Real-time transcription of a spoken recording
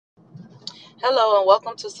Hello and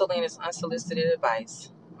welcome to Selena's Unsolicited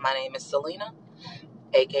Advice. My name is Selena,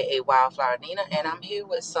 aka Wildflower Nina, and I'm here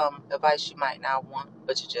with some advice you might not want,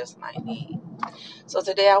 but you just might need. So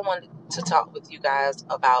today I wanted to talk with you guys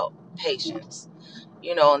about patience.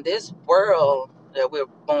 In this world that we're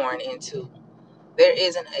born into, there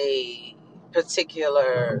isn't a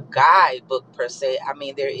particular guidebook per se. I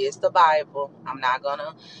mean, there is the Bible. I'm not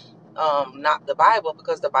gonna not the Bible,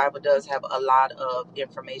 because the Bible does have a lot of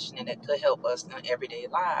information and it could help us in everyday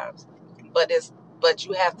lives. But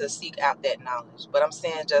you have to seek out that knowledge. But I'm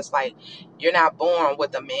saying, just like you're not born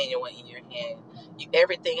with a manual in your hand.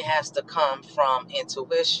 Everything has to come from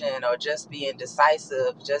intuition or just being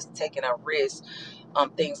decisive, just taking a risk,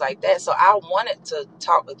 things like that. So I wanted to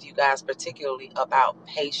talk with you guys particularly about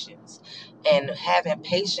patience and having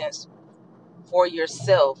patience for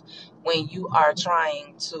yourself when you are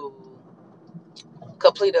trying to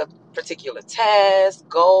complete a particular task,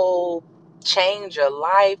 goal, change your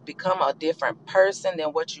life, become a different person than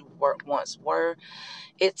what you once were.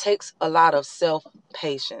 It takes a lot of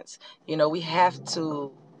self-patience. We have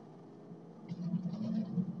to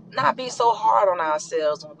not be so hard on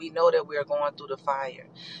ourselves when we know that we're going through the fire.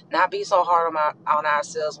 Not be so hard on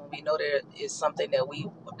ourselves when we know that it's something that we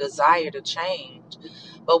desire to change.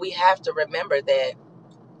 But we have to remember that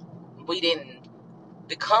we didn't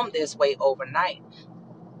become this way overnight.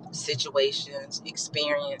 Situations,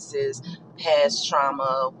 experiences, past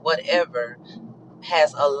trauma, whatever,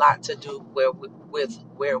 has a lot to do with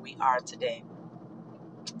where we are today.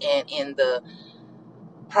 And in the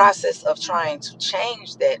process of trying to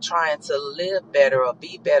change that, trying to live better or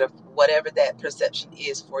be better, whatever that perception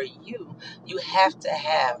is for you, you have to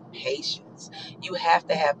have patience. You have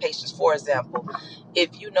to have patience. For example,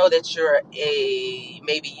 if you know that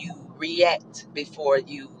maybe you react before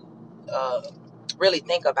you uh, really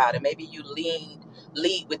think about it. Maybe you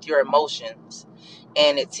lead with your emotions,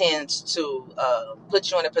 and it tends to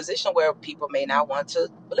put you in a position where people may not want to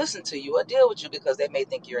listen to you or deal with you because they may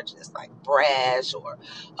think you're just like brash or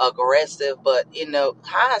aggressive. But in the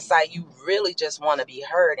hindsight, you really just want to be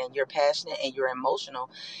heard, and you're passionate and you're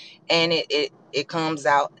emotional, and it comes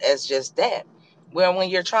out as just that. Where when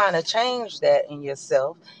you're trying to change that in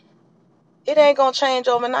yourself, it ain't gonna change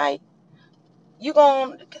overnight. You're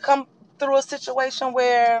gonna come through a situation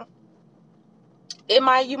where you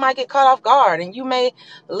might get caught off guard, and you may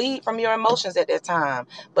lead from your emotions at that time.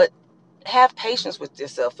 But have patience with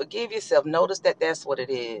yourself, forgive yourself, notice that that's what it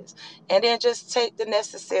is, and then just take the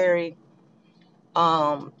necessary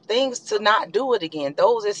things to not do it again.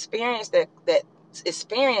 Those experiences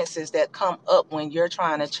that come up when you're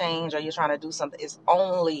trying to change or you're trying to do something is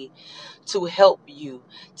only to help you,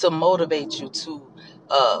 to motivate you, to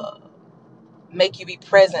uh, make you be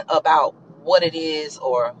present about what it is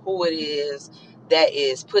or who it is that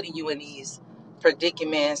is putting you in these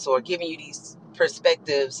predicaments or giving you these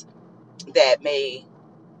perspectives that may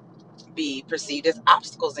be perceived as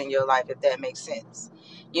obstacles in your life, if that makes sense.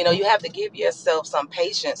 You have to give yourself some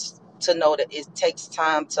patience to know that it takes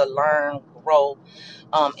time to learn, grow,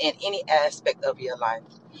 in any aspect of your life.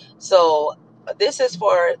 So this is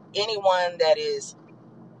for anyone that is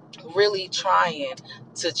really trying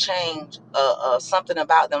to change something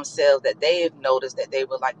about themselves that they have noticed that they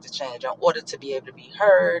would like to change in order to be able to be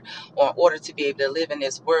heard, or in order to be able to live in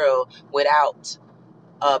this world without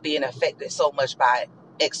being affected so much by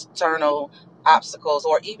external obstacles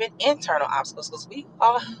or even internal obstacles, because we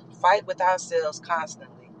all fight with ourselves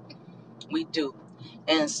constantly. We do.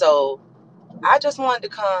 And so I just wanted to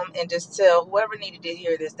come and just tell whoever needed to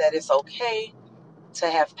hear this that it's okay to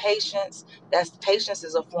have patience. Patience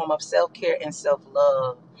is a form of self-care and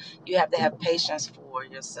self-love. You have to have patience for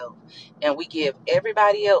yourself. And we give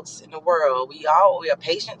everybody else in the world, we are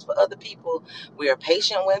patient for other people. We are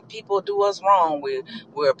patient when people do us wrong.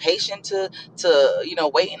 We're patient to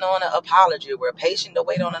waiting on an apology. We're patient to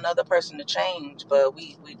wait on another person to change, but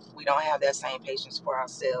we don't have that same patience for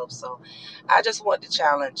ourselves. So I just want to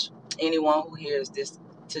challenge anyone who hears this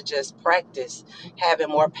to just practice having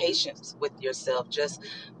more patience with yourself. Just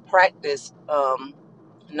practice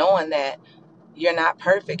knowing that you're not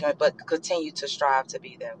perfect, but continue to strive to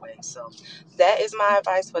be that way. So that is my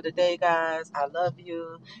advice for the day, guys. I love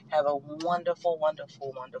you. Have a wonderful,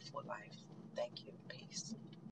 wonderful, wonderful life. Thank you.